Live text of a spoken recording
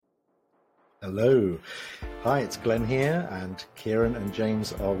Hello. Hi, it's Glenn here, and Kieran and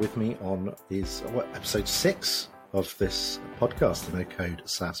James are with me on episode 6 of this podcast, the No Code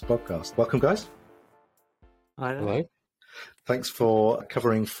SaaS podcast. Welcome, guys. Hi. Hello. Thanks for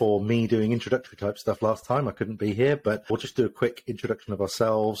covering for me doing introductory type stuff last time. I couldn't be here, but we'll just do a quick introduction of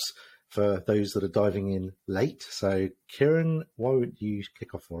ourselves for those that are diving in late. So, Kieran, why don't you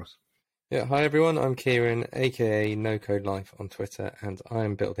kick off for us? Yeah, hi everyone, I'm Kieran, aka No Code Life on Twitter, and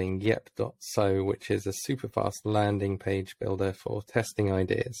I'm building Yep.so, which is a super fast landing page builder for testing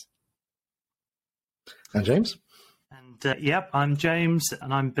ideas. And James? And I'm James,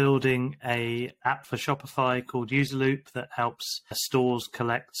 and I'm building a app for Shopify called UserLoop that helps stores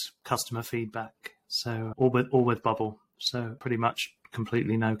collect customer feedback. So all with Bubble. So pretty much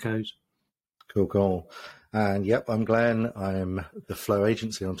completely no code. Cool. And yep, I'm Glenn. I'm the Flow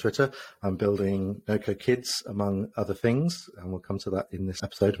Agency on Twitter. I'm building No Code Kids, among other things, and we'll come to that in this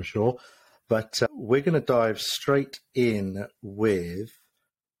episode, I'm sure. But we're going to dive straight in with,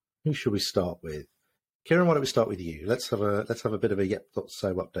 who should we start with? Kieran, why don't we start with you? Let's have a bit of a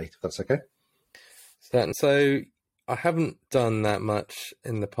Yep.so update, if that's okay. So I haven't done that much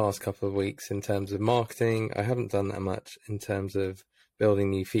in the past couple of weeks in terms of marketing. I haven't done that much in terms of building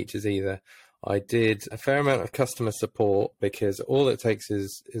new features either. I did a fair amount of customer support because all it takes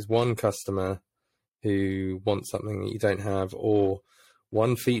is one customer who wants something that you don't have, or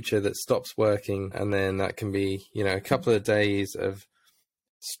one feature that stops working, and then that can be, a couple of days of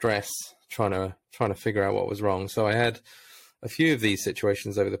stress trying to figure out what was wrong. So I had a few of these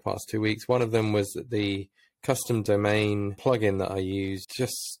situations over the past 2 weeks. One of them was that the custom domain plugin that I used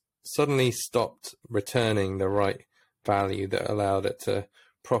just suddenly stopped returning the right value that allowed it to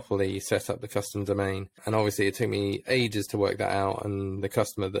properly set up the custom domain. And obviously it took me ages to work that out, and the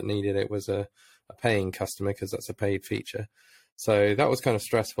customer that needed it was a paying customer because that's a paid feature. So that was kind of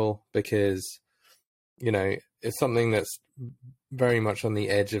stressful because, it's something that's very much on the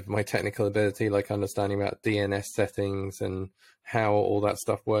edge of my technical ability, like understanding about DNS settings and how all that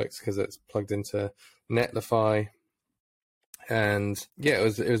stuff works because it's plugged into Netlify. And yeah,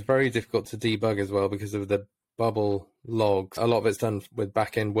 it was very difficult to debug as well because of the Bubble logs. A lot of it's done with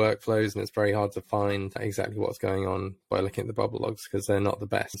back-end workflows, and it's very hard to find exactly what's going on by looking at the Bubble logs because they're not the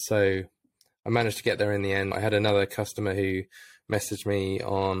best. So I managed to get there in the end. I had another customer who messaged me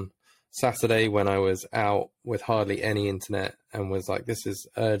on Saturday when I was out with hardly any internet and was like, this is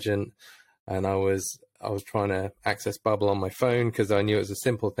urgent. And I was trying to access Bubble on my phone because I knew it was a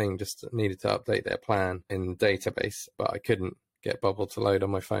simple thing, just needed to update their plan in the database, but I couldn't get Bubble to load on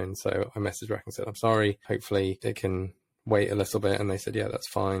my phone. So I messaged back and said, I'm sorry, hopefully it can wait a little bit. And they said, yeah, that's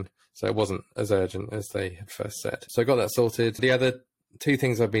fine. So it wasn't as urgent as they had first said. So I got that sorted. The other two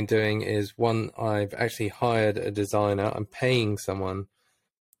things I've been doing is, one, I've actually hired a designer. I'm paying someone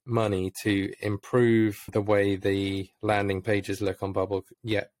money to improve the way the landing pages look on Bubble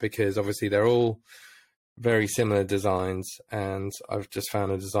yet, because obviously they're all very similar designs, and I've just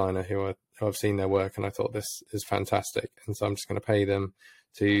found a designer who I've seen their work and I thought this is fantastic, and so I'm just going to pay them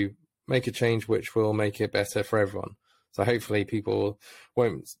to make a change which will make it better for everyone. So hopefully people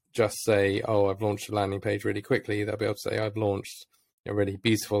won't just say, oh, I've launched a landing page really quickly. They'll be able to say, I've launched a really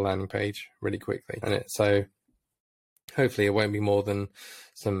beautiful landing page really quickly. And so hopefully it won't be more than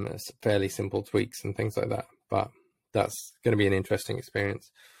some fairly simple tweaks and things like that, but that's going to be an interesting experience.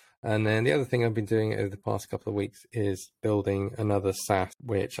 And then the other thing I've been doing over the past couple of weeks is building another SaaS,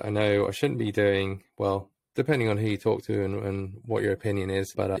 which I know I shouldn't be doing, well, depending on who you talk to and what your opinion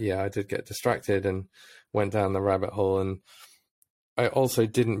is. But I did get distracted and went down the rabbit hole. And I also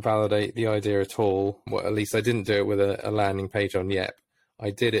didn't validate the idea at all. Well, at least I didn't do it with a landing page on Yep.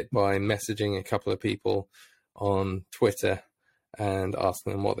 I did it by messaging a couple of people on Twitter and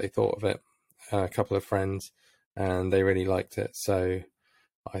asking them what they thought of it, a couple of friends, and they really liked it. So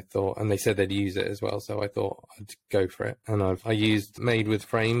I thought, and they said they'd use it as well, so I thought I'd go for it. And I used Made with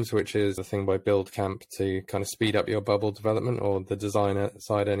Frames, which is a thing by BuildCamp to kind of speed up your Bubble development, or the designer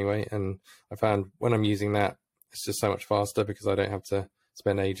side anyway. And I found when I'm using that, it's just so much faster because I don't have to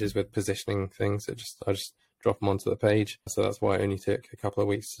spend ages with positioning things. I just drop them onto the page. So that's why it only took a couple of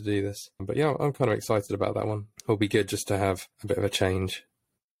weeks to do this. But yeah, I'm kind of excited about that one. It'll be good just to have a bit of a change.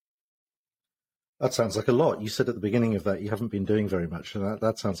 That sounds like a lot. You said at the beginning of that you haven't been doing very much, and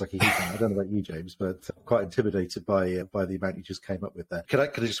that sounds like a huge amount. I don't know about you, James, but I'm quite intimidated by the amount you just came up with there. Could I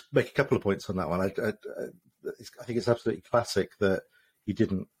just make a couple of points on that one? I think it's absolutely classic that you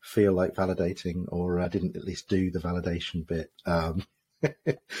didn't feel like validating, or didn't at least do the validation bit.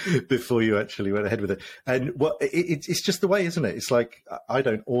 before you actually went ahead with it. And it's just the way, isn't it? It's like I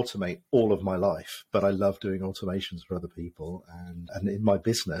don't automate all of my life, but I love doing automations for other people and in my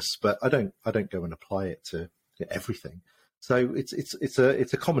business. But I don't go and apply it to everything. So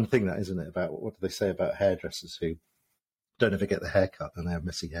it's a common thing, that, isn't it? About what do they say about hairdressers who don't ever get their hair cut and they have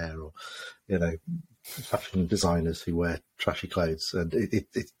messy hair, or fashion designers who wear trashy clothes. And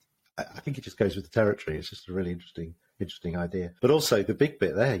I think it just goes with the territory. It's just a really interesting idea. But also the big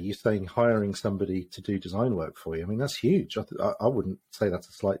bit there, you saying hiring somebody to do design work for you. I mean, that's huge. I wouldn't say that's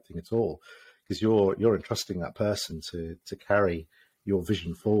a slight thing at all, because you're entrusting that person to carry your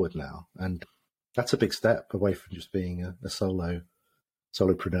vision forward now. And that's a big step away from just being a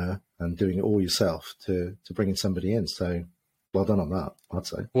solopreneur and doing it all yourself to bringing somebody in. So well done on that, I'd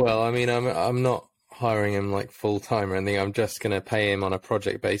say. Well, I mean, I'm not hiring him like full time or anything. I'm just going to pay him on a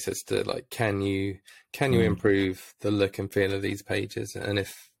project basis to like, can you improve the look and feel of these pages? And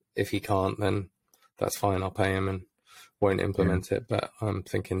if he can't, then that's fine. I'll pay him and won't implement it. But I'm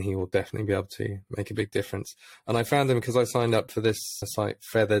thinking he will definitely be able to make a big difference. And I found him because I signed up for this site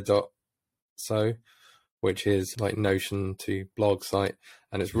feather.so, which is like Notion to blog site.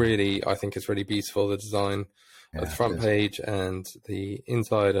 And it's really, I think it's really beautiful, the design of the front page and the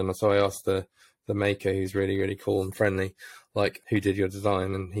inside. And so I asked the maker, who's really, really cool and friendly, like, who did your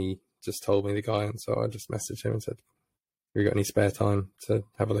design? And he just told me, the guy. And so I just messaged him and said, have you got any spare time to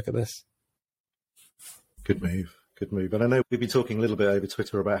have a look at this? Good move. And I know we've been talking a little bit over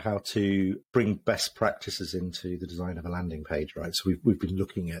Twitter about how to bring best practices into the design of a landing page, right? So we've been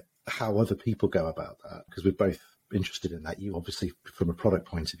looking at how other people go about that, because we're both interested in that. You obviously from a product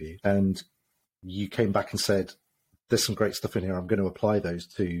point of view, and you came back and said, there's some great stuff in here. I'm going to apply those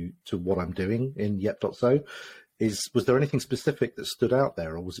to what I'm doing in yep.so. Was there anything specific that stood out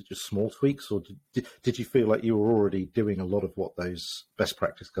there, or was it just small tweaks, or did you feel like you were already doing a lot of what those best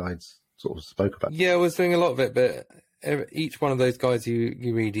practice guides sort of spoke about? Yeah, I was doing a lot of it, but each one of those guides you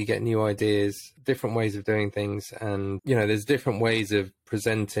read, you get new ideas, different ways of doing things. And, there's different ways of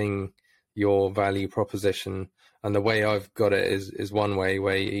presenting your value proposition. And the way I've got it is one way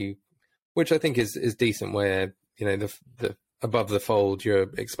where which I think is decent, where, the above the fold, you're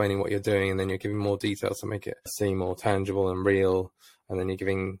explaining what you're doing, and then you're giving more details to make it seem more tangible and real. And then you're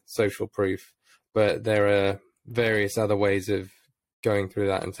giving social proof. But there are various other ways of going through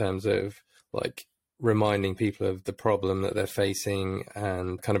that in terms of like reminding people of the problem that they're facing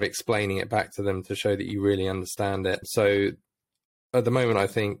and kind of explaining it back to them to show that you really understand it. So at the moment, I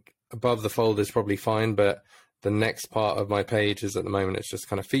think above the fold is probably fine, but the next part of my page is, at the moment, it's just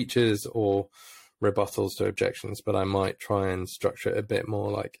kind of features or rebuttals to objections, but I might try and structure it a bit more,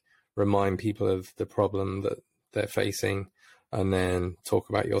 like remind people of the problem that they're facing and then talk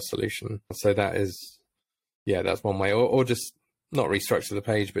about your solution. So that is, that's one way, or just not restructure the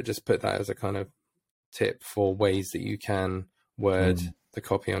page, but just put that as a kind of tip for ways that you can word the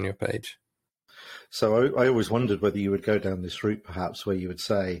copy on your page. So I always wondered whether you would go down this route, perhaps, where you would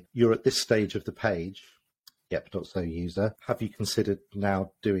say, you're at this stage of the page, yep.so user, have you considered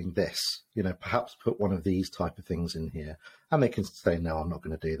now doing this? Perhaps put one of these type of things in here. And they can say, no, I'm not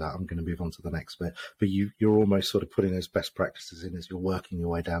going to do that. I'm going to move on to the next bit. But you're almost sort of putting those best practices in as you're working your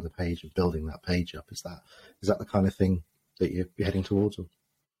way down the page and building that page up. Is that the kind of thing that you're heading towards?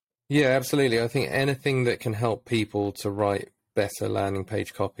 Yeah, absolutely. I think anything that can help people to write better landing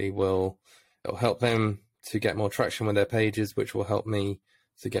page copy it'll help them to get more traction with their pages, which will help me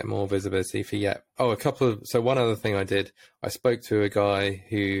to get more visibility for Yep. So one other thing I did, I spoke to a guy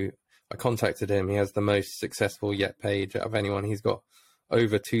who, I contacted him. He has the most successful Yep page out of anyone. He's got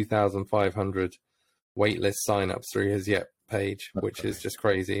over 2,500 waitlist signups through his Yep page, which is just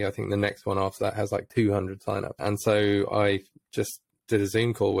crazy. I think the next one after that has like 200 signups. And so I just did a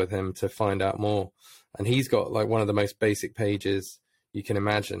Zoom call with him to find out more. And he's got like one of the most basic pages you can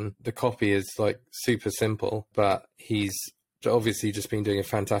imagine. The copy is like super simple, but he's obviously just been doing a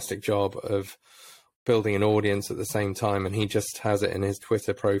fantastic job of building an audience at the same time. And he just has it in his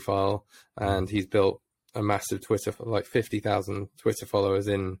Twitter profile, and he's built a massive Twitter, like 50,000 Twitter followers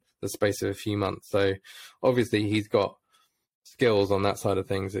in the space of a few months. So obviously he's got skills on that side of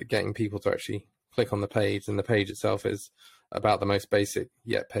things at getting people to actually click on the page, and the page itself is about the most basic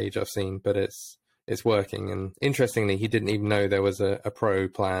Yet page I've seen, but it's working. And interestingly, he didn't even know there was a pro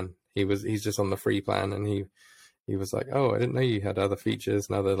plan. He's just on the free plan, and he was like, oh, I didn't know you had other features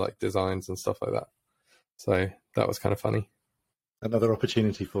and other like designs and stuff like that. So that was kind of funny. Another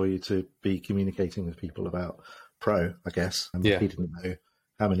opportunity for you to be communicating with people about pro, I guess. And he didn't know,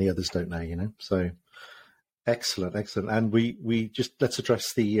 how many others don't know, So excellent. And we just, let's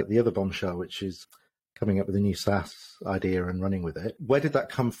address the other bombshell, which is coming up with a new SaaS idea and running with it. Where did that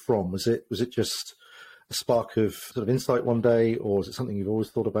come from? Was it just a spark of sort of insight one day, or is it something you've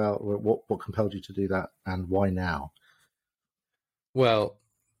always thought about? What compelled you to do that, and why now? Well,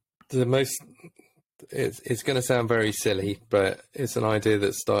 it's going to sound very silly, but it's an idea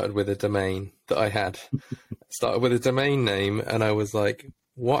that started with a domain that I had. Started with a domain name, and I was like,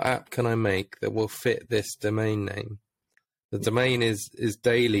 what app can I make that will fit this domain name? The domain is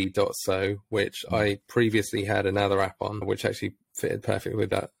daily.so, which I previously had another app on, which actually fitted perfectly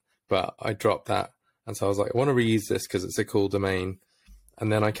with that, but I dropped that. And so I was like, I want to reuse this because it's a cool domain.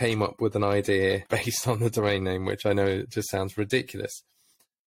 And then I came up with an idea based on the domain name, which I know just sounds ridiculous.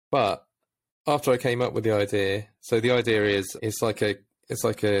 But after I came up with the idea, so the idea is it's like a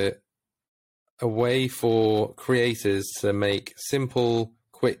way for creators to make simple,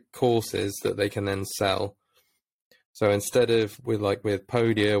 quick courses that they can then sell. So instead of with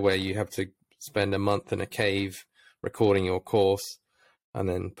Podia, where you have to spend a month in a cave recording your course and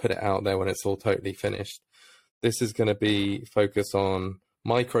then put it out there when it's all totally finished, this is going to be focused on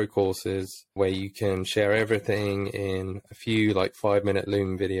micro courses where you can share everything in a few 5-minute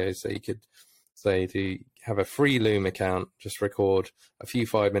Loom videos. So you could say to have a free Loom account, just record a few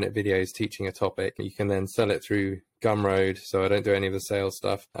 5-minute videos teaching a topic. You can then sell it through Gumroad, so I don't do any of the sales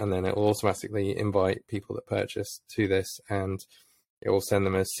stuff, and then it will automatically invite people that purchase to this, and it will send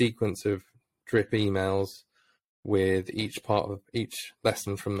them a sequence of drip emails with each part of each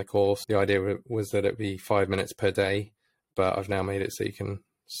lesson from the course. The idea was that it'd be 5 minutes per day, but I've now made it so you can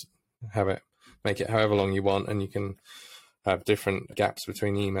make it however long you want, and you can have different gaps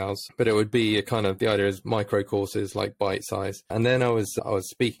between emails. But it would be the idea is micro courses, like bite size. And then I was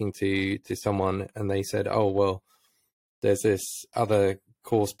speaking to someone, and they said, oh, well, there's this other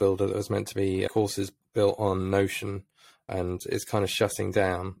course builder that was meant to be courses built on Notion, and it's kind of shutting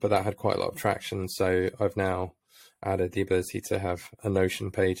down, but that had quite a lot of traction. So I've now added the ability to have a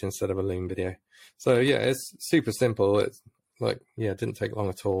Notion page instead of a Loom video. So yeah, it's super simple. It's it didn't take long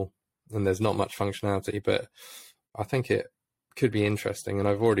at all, and there's not much functionality, but I think it could be interesting. And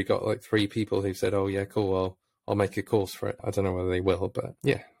I've already got 3 people who've said, oh yeah, cool, well, I'll make a course for it. I don't know whether they will, but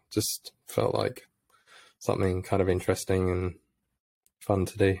yeah, just felt like something kind of interesting and fun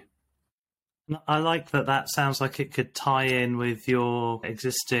to do. I like that sounds like it could tie in with your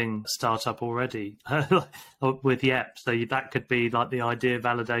existing startup already with Yep. So that could be like the idea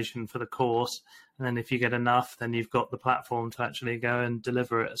validation for the course. And then if you get enough, then you've got the platform to actually go and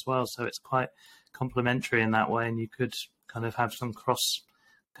deliver it as well. So it's quite complementary in that way. And you could kind of have some cross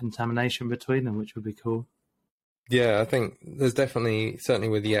contamination between them, which would be cool. Yeah, I think there's certainly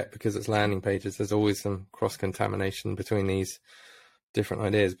with Yep, because it's landing pages, there's always some cross contamination between these different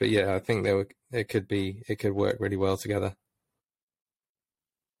ideas. But yeah, I think it could work really well together.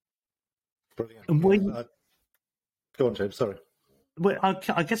 Brilliant. And go on, James. Sorry. Well,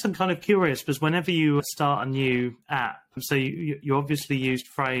 I guess I'm kind of curious, because whenever you start a new app, so you obviously used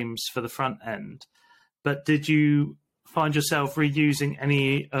Frames for the front end, but did you find yourself reusing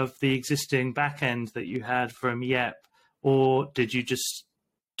any of the existing back end that you had from Yep, or did you just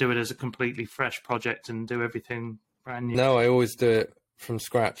do it as a completely fresh project and do everything brand new? No, I always do it from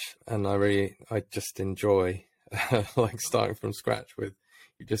scratch, and I just enjoy starting from scratch with,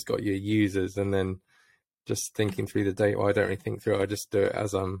 you just got your users, and then just thinking through the data. Well, I don't really think through it. I just do it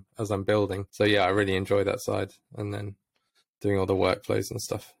as I'm building. So yeah, I really enjoy that side, and then doing all the workflows and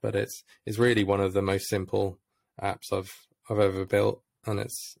stuff. But it's really one of the most simple apps I've ever built, and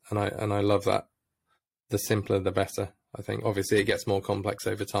I love that. The simpler, the better. I think obviously it gets more complex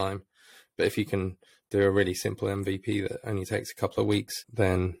over time, but if you can do a really simple MVP that only takes a couple of weeks,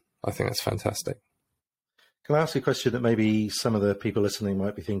 then I think that's fantastic. Can I ask you a question that maybe some of the people listening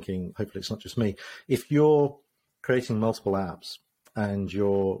might be thinking, hopefully it's not just me. If you're creating multiple apps and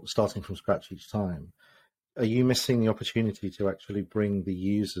you're starting from scratch each time, are you missing the opportunity to actually bring the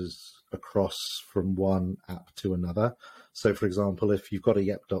users across from one app to another? So for example, if you've got a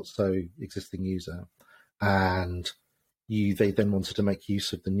yep.so existing user and they then wanted to make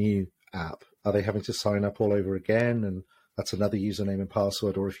use of the new app, are they having to sign up all over again? And that's another username and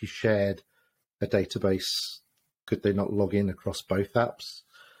password. Or if you shared a database, could they not log in across both apps?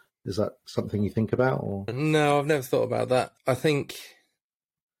 Is that something you think about? Or? No, I've never thought about that. I think,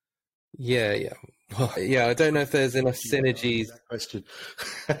 yeah. Well, yeah, I don't know if there's enough synergies. That question.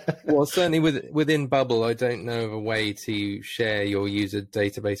 Well, certainly within Bubble, I don't know of a way to share your user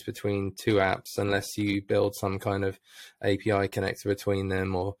database between 2 apps unless you build some kind of API connector between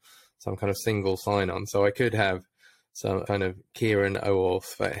them or some kind of single sign-on. So I could have some kind of Kieran OAuth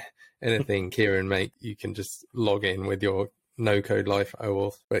for anything Kieran make. You can just log in with your no code life, oh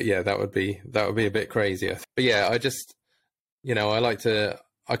well. But yeah, that would be a bit crazier. But yeah,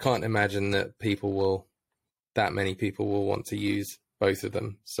 I can't imagine that that many people will want to use both of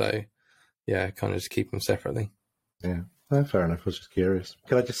them. So yeah, kind of just keep them separately. Yeah, fair enough. I was just curious.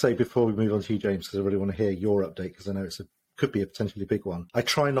 Can I just say before we move on to you, James, because I really want to hear your update, because I know could be a potentially big one. I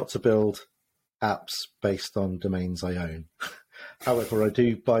try not to build apps based on domains I own. However, I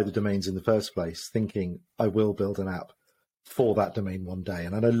do buy the domains in the first place, thinking I will build an app for that domain one day.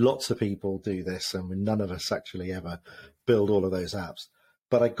 And I know lots of people do this, and none of us actually ever build all of those apps.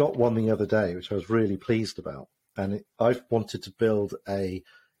 But I got one the other day, which I was really pleased about. And I've wanted to build a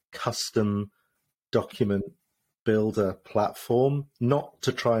custom document builder platform, not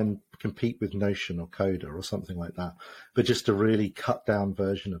to try and compete with Notion or Coda or something like that, but just a really cut down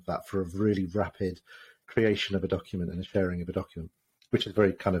version of that for a really rapid creation of a document and a sharing of a document, which is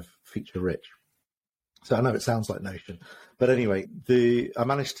very kind of feature rich. So I know it sounds like Notion, but anyway, I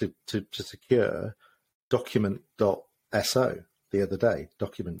managed to secure document.so the other day,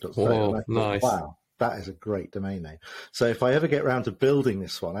 document.so. Oh, nice. Wow, that is a great domain name. So if I ever get around to building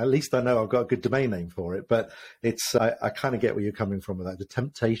this one, at least I know I've got a good domain name for it. But I kind of get where you're coming from with that. The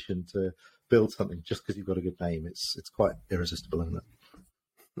temptation to build something just because you've got a good name, it's quite irresistible, isn't it?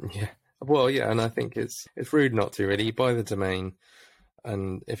 Yeah. Well, yeah, and I think it's rude not to really. You buy the domain,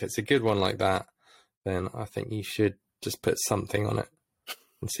 and if it's a good one like that, then I think you should just put something on it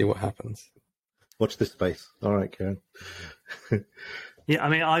and see what happens. Watch this space. All right, Karen. Yeah, I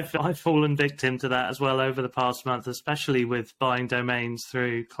mean, I've fallen victim to that as well over the past month, especially with buying domains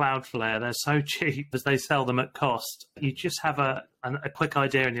through Cloudflare. They're so cheap as they sell them at cost. You just have a quick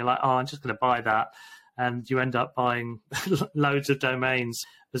idea and you're like, oh, I'm just going to buy that. And you end up buying loads of domains.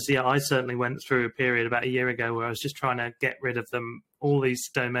 Because yeah, I certainly went through a period about a year ago where I was just trying to get rid of them, all these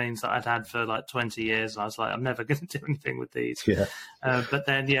domains that I'd had for like 20 years. And I was like, I'm never going to do anything with these. Yeah. But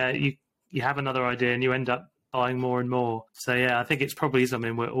then, yeah, you have another idea and you end up buying more and more. So yeah, I think it's probably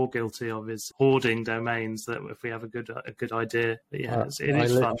something we're all guilty of, is hoarding domains that if we have a good idea. But yeah, it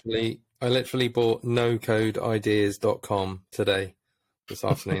is fun. I literally bought nocodeideas.com today, this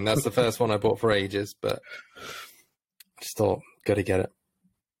afternoon. That's the first one I bought for ages, but I just thought, got to get it.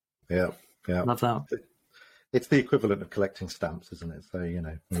 Yeah. Love that. It's the equivalent of collecting stamps, isn't it? So,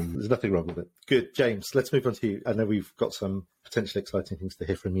 there's nothing wrong with it. Good. James, let's move on to you. I know we've got some potentially exciting things to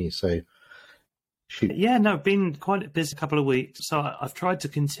hear from you. So, shoot. Yeah, no, I've been quite a busy couple of weeks. So I've tried to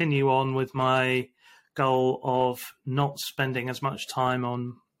continue on with my goal of not spending as much time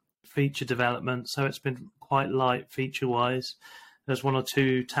on feature development. So it's been quite light feature-wise. There's one or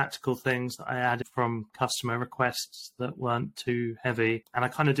two tactical things that I added from customer requests that weren't too heavy. And I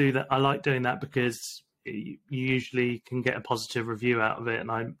kind of do that. I like doing that because you usually can get a positive review out of it.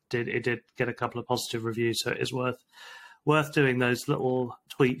 And it did get a couple of positive reviews. So it is worth doing those little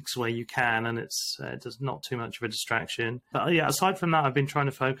tweaks where you can, and it's not too much of a distraction. But yeah, aside from that, I've been trying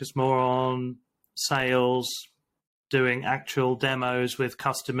to focus more on sales, doing actual demos with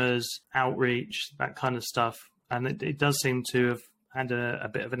customers, outreach, that kind of stuff. And it does seem to have had a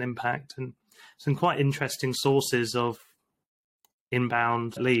bit of an impact, and some quite interesting sources of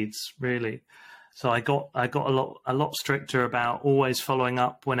inbound leads, really. So I got a lot stricter about always following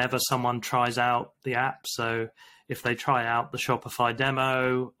up whenever someone tries out the app. So if they try out the Shopify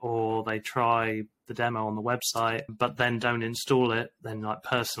demo or they try the demo on the website, but then don't install it, then like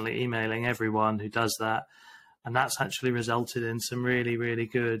personally emailing everyone who does that. And that's actually resulted in some really, really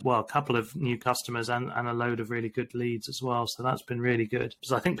good, a couple of new customers and a load of really good leads as well. So that's been really good.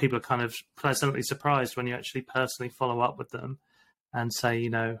 Because I think people are kind of pleasantly surprised when you actually personally follow up with them and say,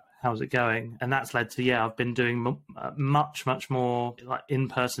 how's it going? And that's led to, I've been doing much, much more like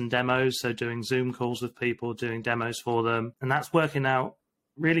in-person demos. So doing Zoom calls with people, doing demos for them. And that's working out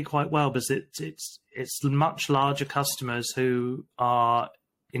really quite well because it's much larger customers who are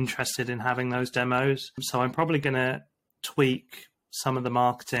interested in having those demos. So I'm probably going to tweak some of the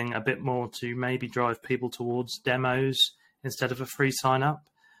marketing a bit more to maybe drive people towards demos instead of a free sign up,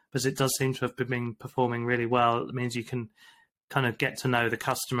 because it does seem to have been performing really well. It means you can kind of get to know the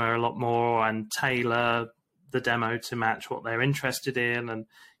customer a lot more and tailor the demo to match what they're interested in. And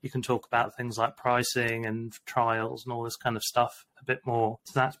you can talk about things like pricing and trials and all this kind of stuff a bit more.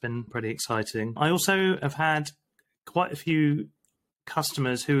 So that's been pretty exciting. I also have had quite a few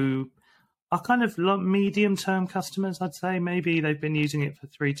customers who are kind of medium-term customers, I'd say. Maybe they've been using it for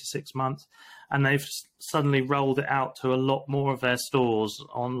 3 to 6 months and they've suddenly rolled it out to a lot more of their stores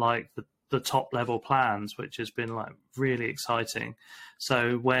on like the the top level plans, which has been like really exciting.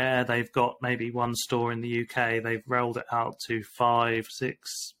 So where they've got maybe one store in the UK, they've rolled it out to 5,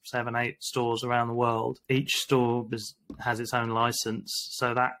 6, 7, 8 stores around the world. Each store has its own license,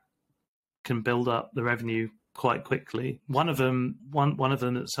 so that can build up the revenue quite quickly. One of them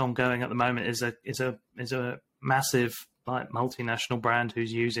that's ongoing at the moment is a massive like multinational brand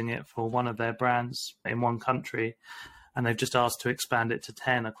who's using it for one of their brands in one country, and they've just asked to expand it to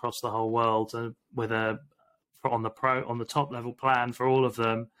 10 across the whole world with on the top level plan for all of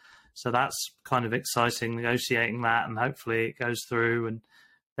them. So that's kind of exciting, negotiating that, and hopefully it goes through. And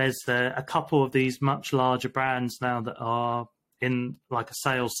there's a couple of these much larger brands now that are in like a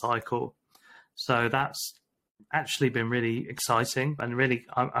sales cycle. So that's actually been really exciting, and really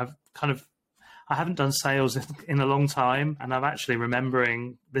I haven't done sales in a long time, and I'm actually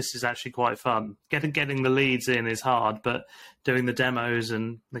remembering this is actually quite fun. Getting the leads in is hard, but doing the demos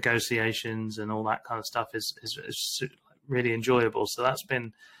and negotiations and all that kind of stuff is really enjoyable. So that's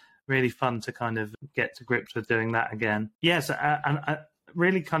been really fun to kind of get to grips with doing that again. Yes, and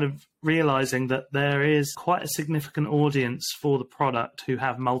really kind of realizing that there is quite a significant audience for the product who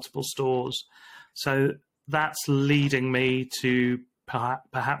have multiple stores. So that's leading me to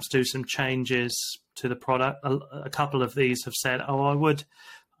perhaps do some changes to the product. A couple of these have said, "Oh, I would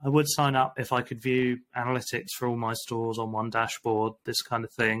sign up if I could view analytics for all my stores on one dashboard," this kind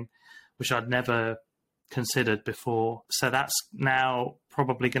of thing, which I'd never considered before. So that's now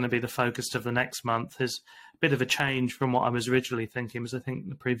probably going to be the focus of the next month. Is a bit of a change from what I was originally thinking, because I think in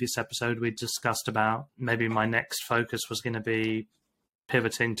the previous episode we discussed about maybe my next focus was going to be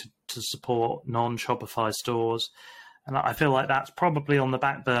pivoting to support non-Shopify stores. And I feel like that's probably on the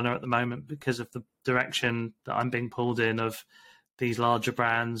back burner at the moment because of the direction that I'm being pulled in of these larger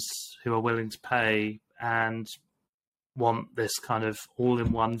brands who are willing to pay and want this kind of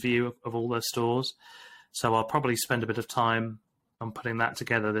all-in-one view of all their stores. So I'll probably spend a bit of time on putting that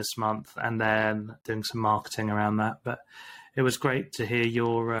together this month and then doing some marketing around that. But it was great to hear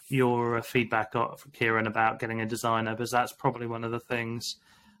your feedback, Kieran, about getting a designer, because that's probably one of the things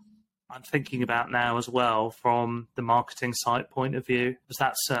I'm thinking about now as well from the marketing site point of view, because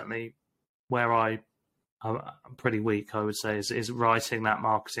that's certainly where I'm pretty weak, I would say, is writing that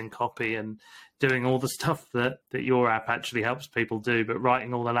marketing copy and doing all the stuff that your app actually helps people do, but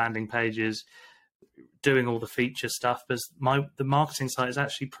writing all the landing pages, doing all the feature stuff. Because the marketing site is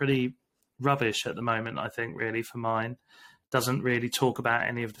actually pretty rubbish at the moment, I think, really, for mine. Doesn't really talk about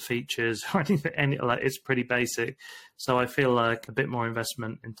any of the features or anything. It's pretty basic. So I feel like a bit more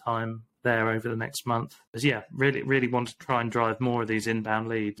investment in time there over the next month. Because yeah, really want to try and drive more of these inbound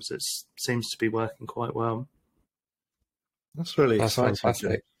leads. It seems to be working quite well. That's really exciting.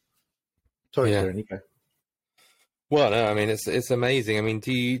 Fantastic. Sorry, Kieran, you go. Well, no, I mean it's amazing. I mean,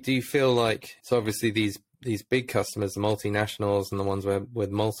 do you feel like, so obviously these big customers, the multinationals and the ones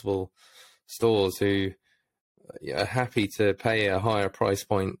with multiple stores who are happy to pay a higher price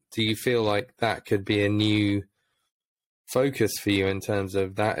point, do you feel like that could be a new focus for you in terms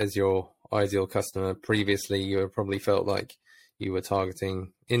of that as your ideal customer? Previously, you probably felt like you were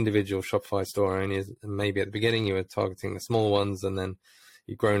targeting individual Shopify store owners, and maybe at the beginning you were targeting the small ones, and then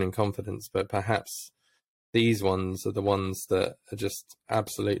you've grown in confidence. But perhaps these ones are the ones that are just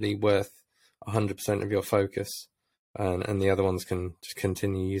absolutely worth 100% of your focus, and the other ones can just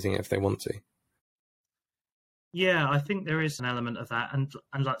continue using it if they want to. Yeah, I think there is an element of that, and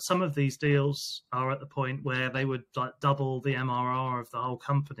like some of these deals are at the point where they would like double the MRR of the whole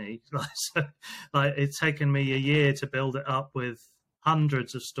company. Like it's taken me a year to build it up with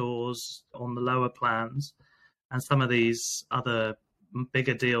hundreds of stores on the lower plans, and some of these other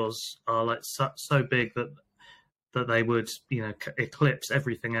bigger deals are like so big that they would, eclipse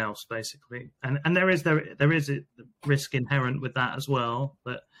everything else basically. And there is a risk inherent with that as well,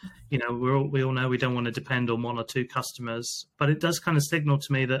 that we all know we don't want to depend on one or two customers, but it does kind of signal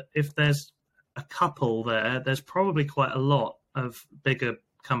to me that if there's a couple there's probably quite a lot of bigger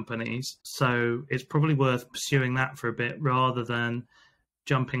companies, so it's probably worth pursuing that for a bit rather than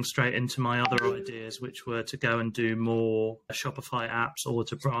jumping straight into my other ideas, which were to go and do more Shopify apps or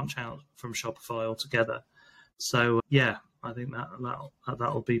to branch out from Shopify altogether. So yeah, I think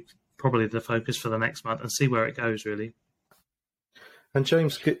that'll be probably the focus for the next month, and see where it goes really. And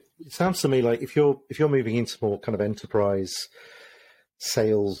James, it sounds to me like if you're moving into more kind of enterprise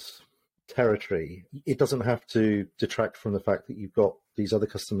sales territory, it doesn't have to detract from the fact that you've got these other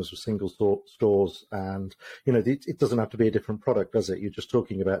customers with single stores, and it doesn't have to be a different product, does it? You're just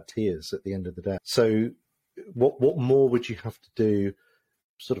talking about tiers at the end of the day. So what more would you have to do,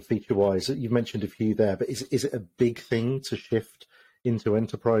 sort of feature-wise? You've mentioned a few there, but is it a big thing to shift into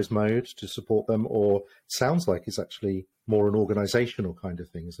enterprise mode to support them, or it sounds like it's actually more an organizational kind of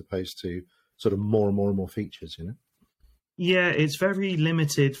thing as opposed to sort of more and more and more features, you know? Yeah, it's very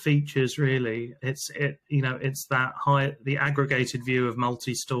limited features, really. It's the aggregated view of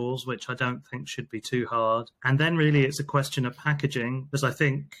multi-stores, which I don't think should be too hard. And then really it's a question of packaging, because I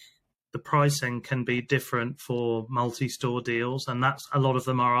think the pricing can be different for multi-store deals. And that's a lot of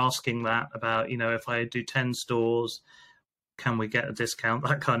them are asking that about, if I do 10 stores, can we get a discount,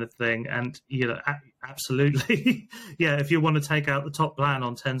 that kind of thing. And, absolutely. Yeah, if you want to take out the top plan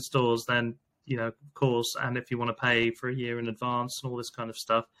on 10 stores, then of course, and if you want to pay for a year in advance and all this kind of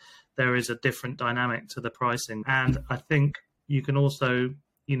stuff, there is a different dynamic to the pricing. And I think you can also,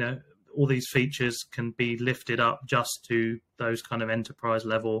 all these features can be lifted up just to those kind of enterprise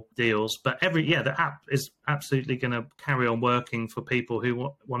level deals. But the app is absolutely going to carry on working for people who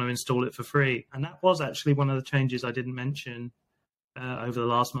want to install it for free. And that was actually one of the changes I didn't mention over the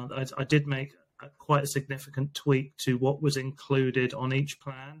last month. I did make quite a significant tweak to what was included on each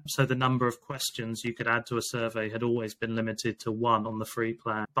plan. So the number of questions you could add to a survey had always been limited to 1 on the free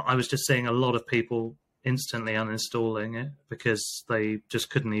plan. But I was just seeing a lot of people instantly uninstalling it because they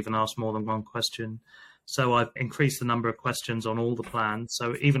just couldn't even ask more than 1 question. So I've increased the number of questions on all the plans.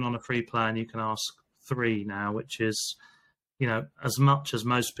 So even on a free plan, you can ask 3 now, which is, as much as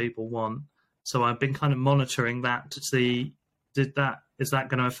most people want. So I've been kind of monitoring that to see, is that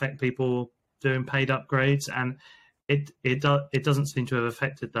going to affect people doing paid upgrades? And it doesn't seem to have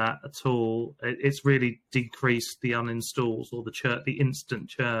affected that at all. It's really decreased the uninstalls or the instant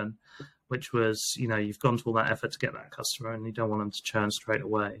churn, which was, you've gone to all that effort to get that customer and you don't want them to churn straight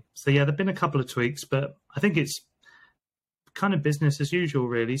away. So yeah, there've been a couple of tweaks, but I think it's kind of business as usual,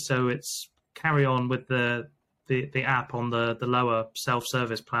 really. So it's carry on with the app on the lower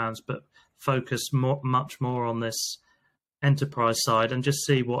self-service plans, but focus much more on this enterprise side and just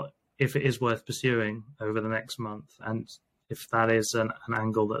see if it is worth pursuing over the next month, and if that is an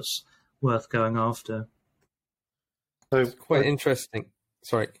angle that's worth going after. So it's quite interesting.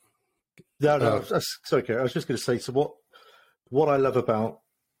 Sorry. No, sorry, Kerry. I was just going to say, so what I love about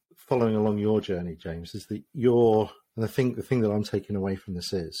following along your journey, James, is that the thing that I'm taking away from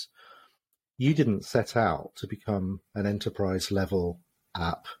this is you didn't set out to become an enterprise level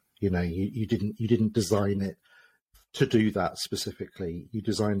app. You didn't design it to do that specifically. You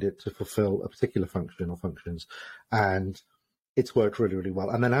designed it to fulfill a particular function or functions, and it's worked really, really well.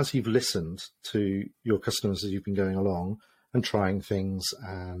 And then as you've listened to your customers as you've been going along and trying things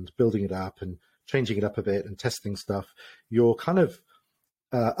and building it up and changing it up a bit and testing stuff, you're kind of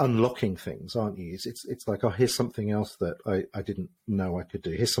unlocking things, aren't you? It's like, oh, here's something else that I didn't know I could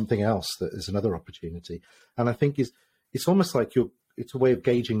do. Here's something else that is another opportunity. And I think it's almost like it's a way of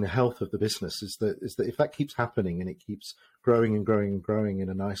gauging the health of the business, is that if that keeps happening and it keeps growing and growing and growing in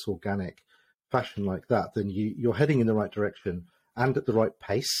a nice organic fashion like that, then you're heading in the right direction and at the right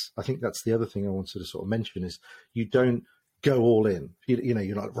pace. I think that's the other thing I wanted to sort of mention, is you don't go all in.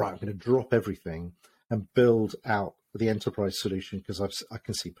 You're not, right, I'm going to drop everything and build out the enterprise solution because I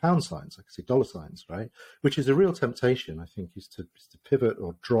can see pound signs, I can see dollar signs, right? Which is a real temptation, I think, is to pivot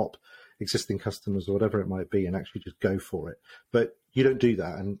or drop existing customers or whatever it might be and actually just go for it. But you don't do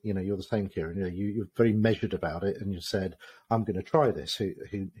that, and you're the same, Kieran. You're very measured about it, and you said, "I'm going to try this.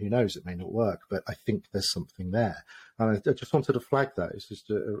 Who knows? It may not work, but I think there's something there." And I just wanted to flag that. It's just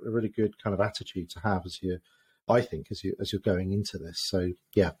a really good kind of attitude to have as you're going into this. So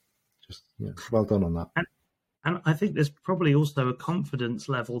yeah, just well done on that. And I think there's probably also a confidence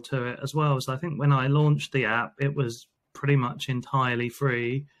level to it as well. So I think when I launched the app, it was pretty much entirely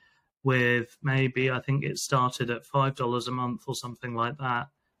free, with maybe, I think it started at $5 a month or something like that.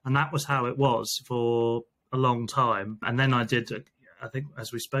 And that was how it was for a long time. And then I think,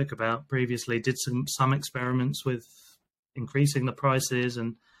 as we spoke about previously, did some experiments with increasing the prices.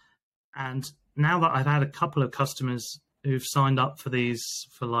 And now that I've had a couple of customers who've signed up for these,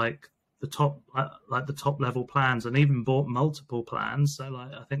 for like the top level plans, and even bought multiple plans. So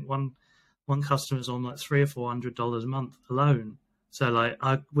like, I think one customer's on like $300 or $400 a month alone. So like,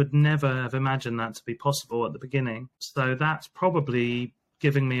 I would never have imagined that to be possible at the beginning. So that's probably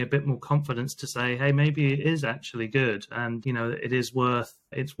giving me a bit more confidence to say, hey, maybe it is actually good. And, it's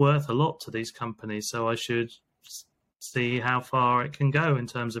worth a lot to these companies. So I should see how far it can go in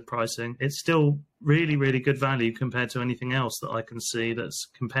terms of pricing. It's still really, really good value compared to anything else that I can see that's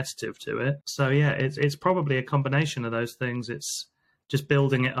competitive to it. So yeah, it's probably a combination of those things. It's just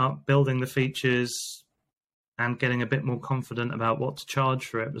building it up, building the features, and getting a bit more confident about what to charge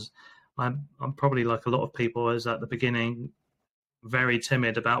for it. I'm probably like a lot of people, as at the beginning, very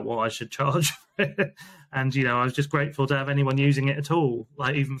timid about what I should charge. And, I was just grateful to have anyone using it at all,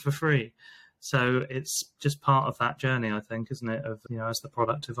 like even for free. So it's just part of that journey, I think, isn't it? Of, as the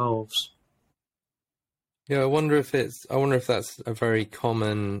product evolves. Yeah, I wonder if that's a very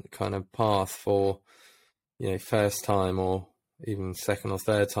common kind of path for, first time or even second or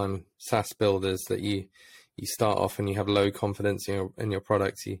third time SaaS builders, that you start off and you have low confidence in your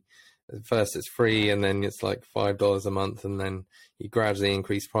products. At first it's free, and then it's like $5 a month, and then you gradually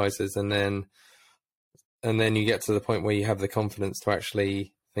increase prices, and then you get to the point where you have the confidence to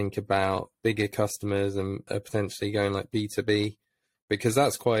actually think about bigger customers and potentially going like B2B, because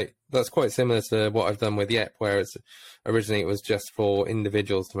that's quite similar to what I've done with Yep, where originally it was just for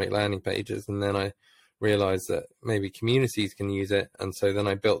individuals to make landing pages, and then I realized that maybe communities can use it, and so then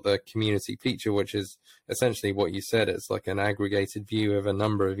I built the community feature, which is essentially what you said. It's like an aggregated view of a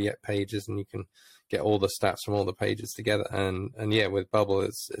number of Yep pages, and you can get all the stats from all the pages together. And yeah, with Bubble,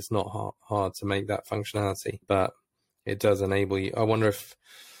 it's not hard to make that functionality, but it does enable you. I wonder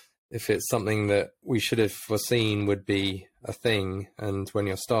if it's something that we should have foreseen would be a thing. And when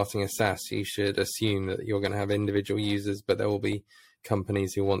you're starting a SaaS, you should assume that you're going to have individual users, but there will be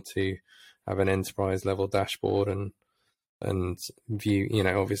companies who want to have an enterprise level dashboard and view,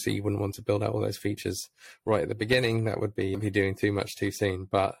 obviously you wouldn't want to build out all those features right at the beginning. That would be doing too much too soon,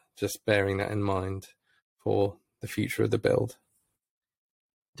 but just bearing that in mind for the future of the build.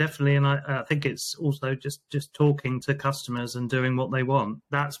 Definitely, and I think it's also just talking to customers and doing what they want.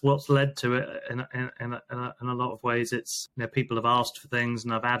 That's what's led to it in a lot of ways. It's people have asked for things,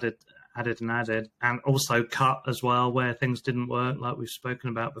 and I've added, and also cut as well where things didn't work, like we've spoken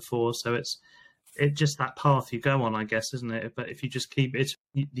about before. So it's just that path you go on, I guess, isn't it? But if you just keep it,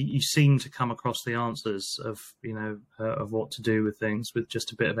 you seem to come across the answers of of what to do with things with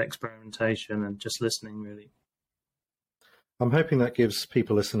just a bit of experimentation and just listening, really. I'm hoping that gives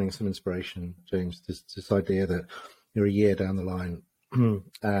people listening some inspiration, James, this idea that you're a year down the line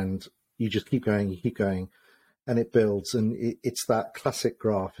and you just keep going, and it builds. And it's that classic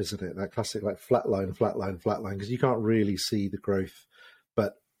graph, isn't it? That classic like flat line, because you can't really see the growth,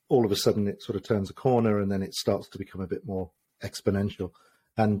 but all of a sudden it sort of turns a corner and then it starts to become a bit more exponential.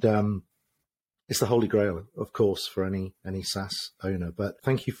 And it's the holy grail, of course, for any SaaS owner. But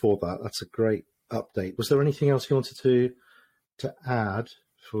thank you for that. That's a great update. Was there anything else you wanted to add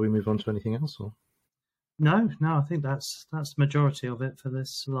before we move on to anything else? Or? No, I think that's the majority of it for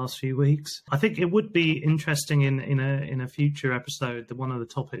this last few weeks. I think it would be interesting in a future episode that one of the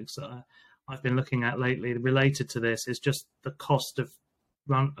topics that I've been looking at lately related to this is just the cost of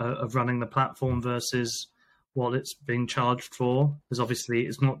running the platform versus what it's being charged for. Because obviously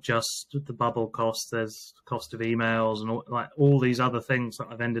it's not just the Bubble cost, there's cost of emails and all these other things that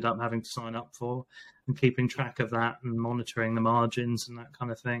I've ended up having to sign up for, and keeping track of that and monitoring the margins and that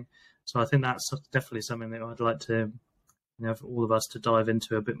kind of thing. So I think that's definitely something that I'd like to, for all of us to dive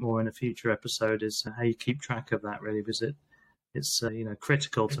into a bit more in a future episode, is how you keep track of that, really, because it's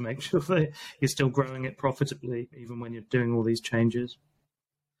critical to make sure that you're still growing it profitably, even when you're doing all these changes.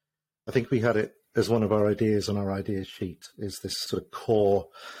 I think we had it as one of our ideas on our ideas sheet, is this sort of core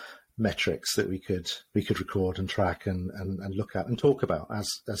metrics that we could record and track and look at and talk about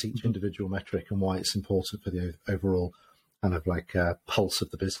as each individual metric, and why it's important for the overall kind of like pulse of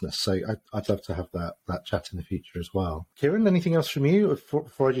the business. So I'd love to have that chat in the future as well. Kieran, anything else from you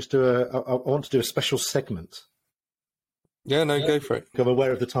before I just I want to do a special segment. Yeah, no, go for it. I'm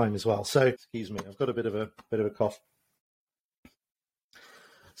aware of the time as well. So excuse me, I've got a bit of a cough.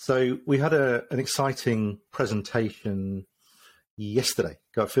 So we had an exciting presentation yesterday.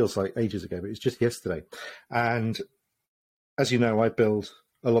 God, it feels like ages ago, but it's just yesterday. And as you know, I build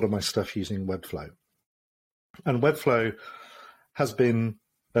a lot of my stuff using Webflow. And Webflow has been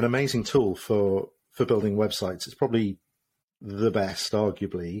an amazing tool for building websites. It's probably the best,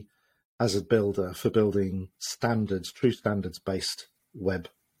 arguably, as a builder for building true standards-based web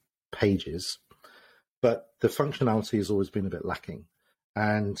pages. But the functionality has always been a bit lacking.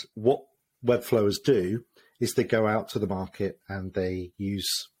 And what Webflowers do is they go out to the market and they use,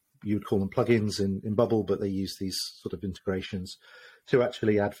 you would call them plugins in Bubble, but they use these sort of integrations to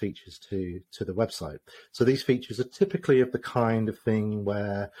actually add features to the website. So these features are typically of the kind of thing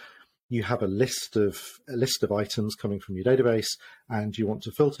where you have a list of items coming from your database, and you want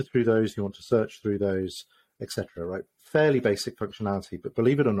to filter through those, you want to search through those, etc. Right? Fairly basic functionality, but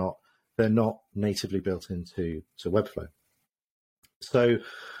believe it or not, they're not natively built into Webflow. So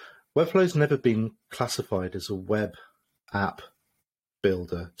Webflow's never been classified as a web app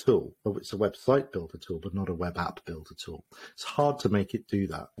builder tool. It's a website builder tool, but not a web app builder tool. It's hard to make it do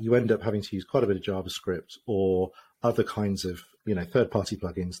that. You end up having to use quite a bit of JavaScript or other kinds of third-party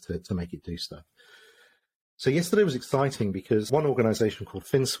plugins to make it do stuff. So yesterday was exciting because one organization called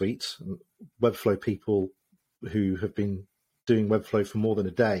FinSuite, Webflow people who have been doing Webflow for more than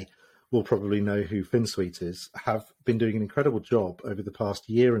a day will probably know who FinSuite is, have been doing an incredible job over the past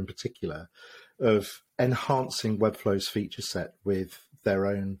year in particular of enhancing Webflow's feature set with their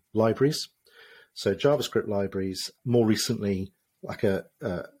own libraries. So JavaScript libraries, more recently, like an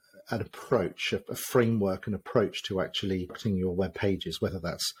approach, a framework, an approach to actually putting your web pages, whether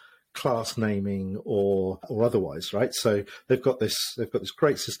that's class naming or otherwise, right? So they've got this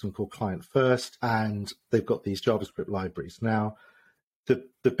great system called Client First, and they've got these JavaScript libraries. Now,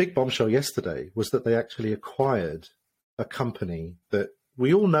 the big bombshell yesterday was that they actually acquired a company that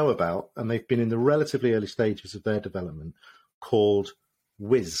we all know about, and they've been in the relatively early stages of their development, called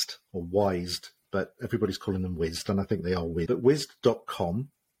Wizzed or Wised, but everybody's calling them Wizzed, and I think they are Wizzed. But Wizzed.com,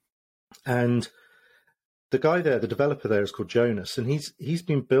 and the guy there, the developer there, is called Jonas, and he's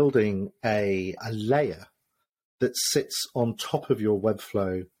been building a layer that sits on top of your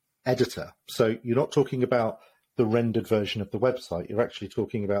Webflow editor. So you're not talking about the rendered version of the website. You're actually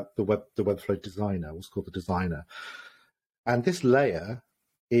talking about the Webflow designer, what's called the designer. And this layer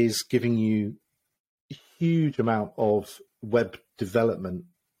is giving you a huge amount of web development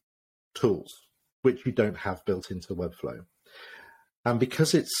tools, which you don't have built into Webflow. And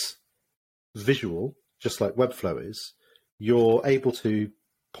because it's visual, just like Webflow is, you're able to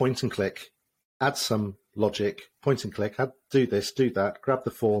point and click, add some logic, point and click, do this, do that, grab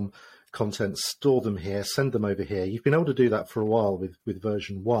the form contents, store them here, send them over here. You've been able to do that for a while with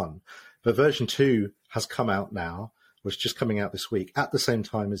version 1, but version 2 has come out now, was just coming out this week, at the same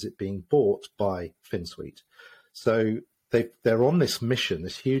time as it being bought by FinSuite. So they're on this mission,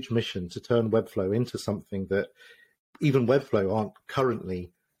 this huge mission, to turn Webflow into something that even Webflow aren't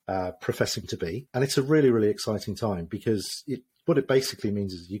currently professing to be. And it's a really, really exciting time, because what it basically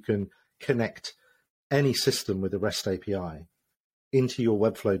means is you can connect any system with a REST API into your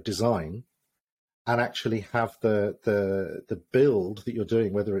Webflow design and actually have the build that you're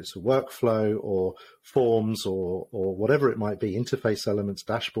doing, whether it's a workflow or forms or whatever it might be, interface elements,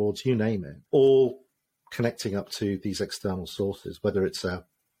 dashboards, you name it, all connecting up to these external sources, whether it's a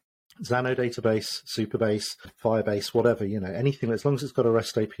Xano database, Supabase, Firebase, whatever, anything, as long as it's got a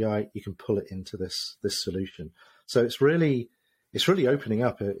REST API, you can pull it into this solution. So it's really opening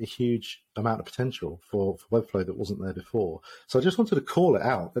up a huge amount of potential for Webflow that wasn't there before. So I just wanted to call it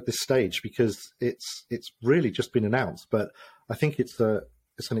out at this stage, because it's really just been announced, but I think it's an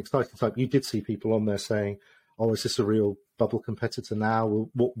exciting time. You did see people on there saying, oh, is this a real bubble competitor now?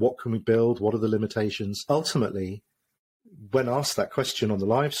 What can we build? What are the limitations? Ultimately, when asked that question on the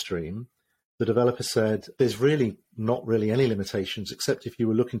live stream, the developer said there's really not really any limitations, except if you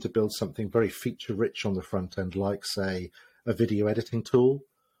were looking to build something very feature rich on the front end, like, say, a video editing tool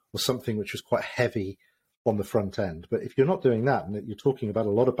or something which was quite heavy on the front end. But if you're not doing that, and you're talking about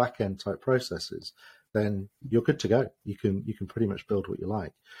a lot of back end type processes, then you're good to go. You can pretty much build what you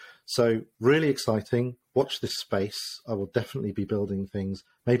like. So really exciting. Watch this space. I will definitely be building things,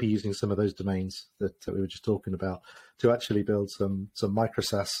 maybe using some of those domains that we were just talking about, to actually build some micro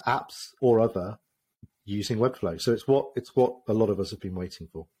SaaS apps or other using Webflow. So it's what a lot of us have been waiting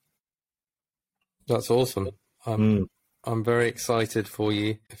for. That's awesome. I'm very excited for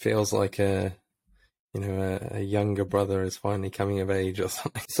you. It feels like a younger brother is finally coming of age or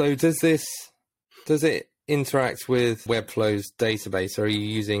something. So does it interact with Webflow's database, or are you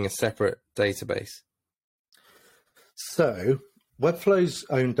using a separate database? So Webflow's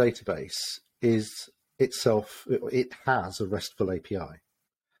own database it has a RESTful API. Okay.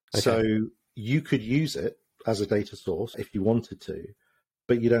 So you could use it as a data source if you wanted to,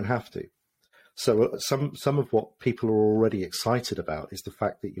 but you don't have to. So some of what people are already excited about is the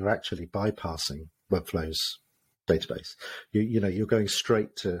fact that you're actually bypassing Webflow's database. You're going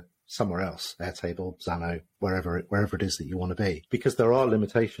straight to somewhere else, Airtable, Xano, wherever it is that you want to be, because there are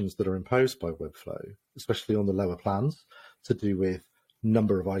limitations that are imposed by Webflow, especially on the lower plans, to do with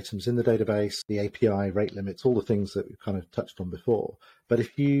number of items in the database, the API, rate limits, all the things that we've kind of touched on before. But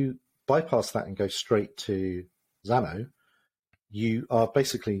if you bypass that and go straight to Xano, you are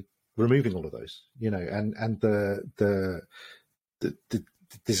basically removing all of those, and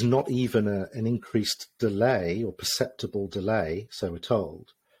there's not even an increased delay or perceptible delay, so we're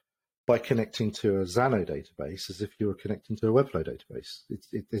told, by connecting to a Xano database as if you were connecting to a Webflow database.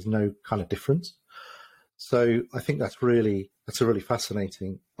 There's no kind of difference. So I think that's a really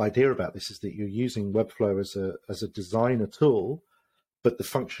fascinating idea about this, is that you're using Webflow as a designer tool, but the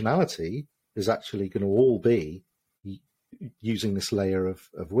functionality is actually going to all be using this layer of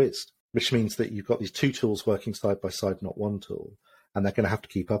Wiz. which means that you've got these two tools working side by side, not one tool, and they're going to have to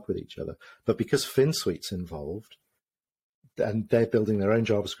keep up with each other. But because FinSuite's involved, and they're building their own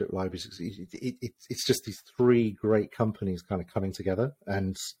JavaScript libraries, it's just these three great companies kind of coming together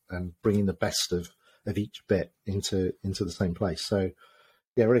and bringing the best of each bit into the same place. So,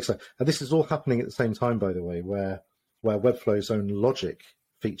 yeah, really exciting. And this is all happening at the same time, by the way, where Webflow's own Logic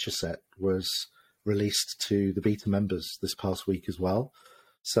feature set was released to the beta members this past week as well.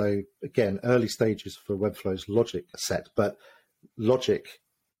 So again, early stages for Webflow's Logic set, but Logic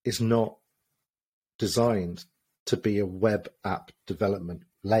is not designed to be a web app development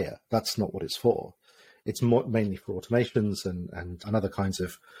layer. That's not what it's for. It's mainly for automations and other kinds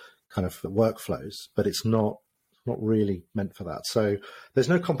of kind of workflows, but it's not really meant for that. So there's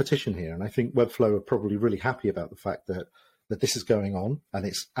no competition here. And I think Webflow are probably really happy about the fact that this is going on and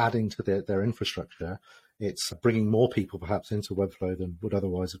it's adding to their infrastructure. It's bringing more people perhaps into Webflow than would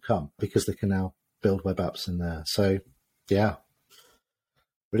otherwise have come because they can now build web apps in there. So yeah,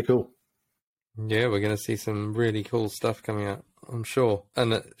 really cool. Yeah, we're going to see some really cool stuff coming out, I'm sure.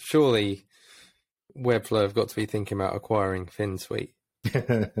 And surely Webflow have got to be thinking about acquiring FinSuite.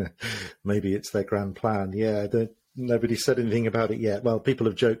 Maybe it's their grand plan. Yeah, nobody said anything about it yet. Well, people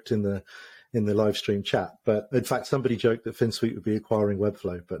have joked in the live stream chat, but in fact, somebody joked that FinSuite would be acquiring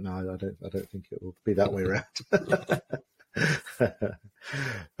Webflow, but no, I don't think it will be that way around.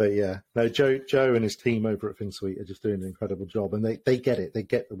 But yeah, no, Joe and his team over at FinSuite are just doing an incredible job, and they get it. They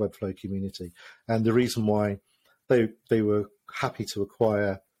get the Webflow community, and the reason why they were happy to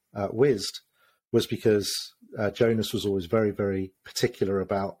acquire Wizzed was because Jonas was always very, very particular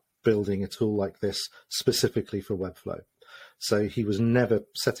about building a tool like this specifically for Webflow. So he was never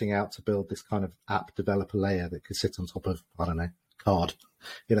setting out to build this kind of app developer layer that could sit on top of, I don't know, card.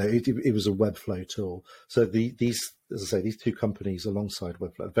 You know, it was a Webflow tool. So these, as I say, these two companies alongside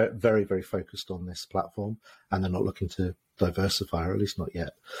Webflow are very, very focused on this platform, and they're not looking to diversify, or at least not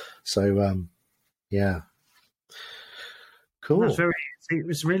yet. So, yeah. Cool. It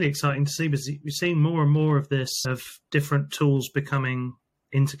was really exciting to see, because we've seen more and more of this, of different tools becoming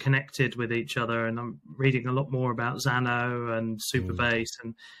interconnected with each other. And I'm reading a lot more about Xano and Supabase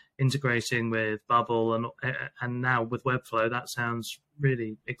and integrating with Bubble and now with Webflow. That sounds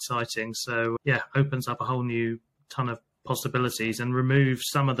really exciting. So yeah, opens up a whole new ton of possibilities and removes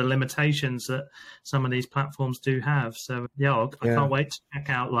some of the limitations that some of these platforms do have. So yeah, I can't wait to check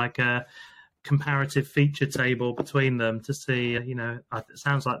out like a comparative feature table between them to see, you know, it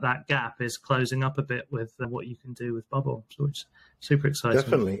sounds like that gap is closing up a bit with what you can do with Bubble, so it's super exciting.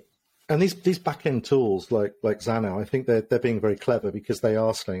 Definitely. And these back-end tools like Xano, I think they're being very clever because they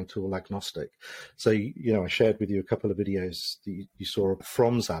are staying tool agnostic. So, you know, I shared with you a couple of videos that you saw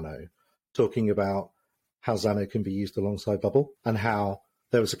from Xano talking about how Xano can be used alongside Bubble, and how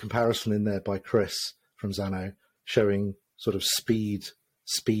there was a comparison in there by Chris from Xano showing sort of speeds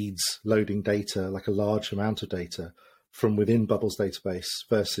loading data, like a large amount of data from within Bubble's database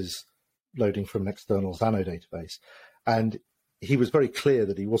versus loading from an external Xano database. And he was very clear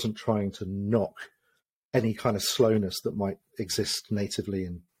that he wasn't trying to knock any kind of slowness that might exist natively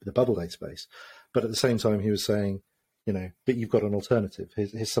in the Bubble database. But at the same time, he was saying, you know, but you've got an alternative.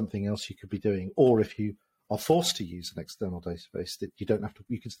 Here's something else you could be doing. Or if you are forced to use an external database, that you don't have to,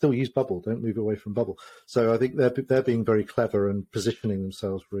 you can still use Bubble. Don't move away from Bubble. So I think they're being very clever and positioning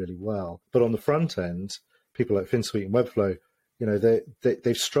themselves really well. But on the front end, people like FinSuite and Webflow, you know,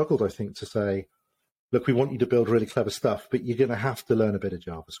 they've struggled, I think, to say, look, we want you to build really clever stuff, but you're going to have to learn a bit of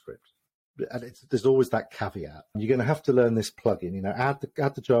JavaScript. And there's always that caveat. You're going to have to learn this plugin, you know, add the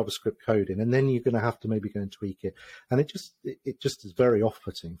JavaScript code in, and then you're going to have to maybe go and tweak it. And it just is very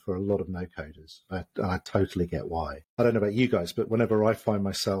off-putting for a lot of no-coders. I totally get why. I don't know about you guys, but whenever I find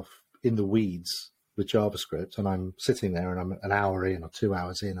myself in the weeds with JavaScript and I'm sitting there and I'm an hour in or 2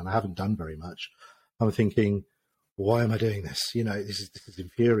 hours in and I haven't done very much, I'm thinking, why am I doing this? You know, this is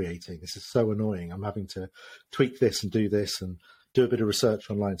infuriating. This is so annoying. I'm having to tweak this and do a bit of research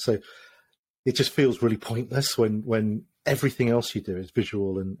online. So it just feels really pointless when everything else you do is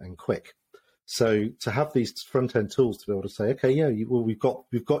visual and quick. So to have these front-end tools to be able to say, okay, yeah, we've got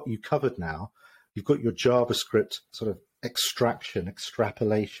you covered now. You've got your JavaScript sort of extrapolation.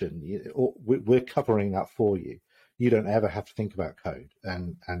 We're covering that for you. You don't ever have to think about code.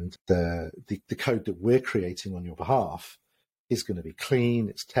 And the code that we're creating on your behalf is going to be clean,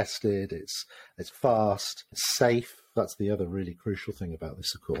 it's tested, it's fast, it's safe. That's the other really crucial thing about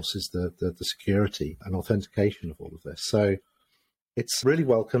this, of course, is the security and authentication of all of this. So it's really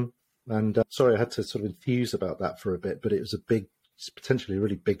welcome. And sorry, I had to sort of enthuse about that for a bit, but it was potentially a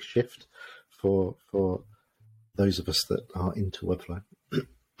really big shift for those of us that are into Webflow.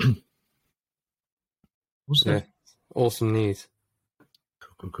 Awesome. Yeah, awesome news.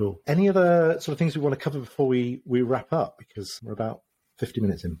 Cool. Any other sort of things we want to cover before we wrap up? Because we're about 50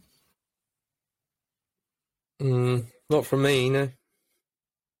 minutes in. Not from me, no.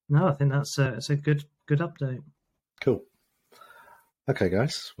 No, I think it's a good update. Cool. Okay,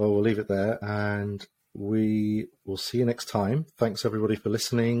 guys. Well, we'll leave it there, and we will see you next time. Thanks, everybody, for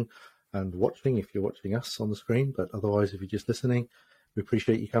listening and watching, if you're watching us on the screen. But otherwise, if you're just listening, we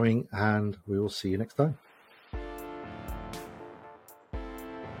appreciate you coming, and we will see you next time.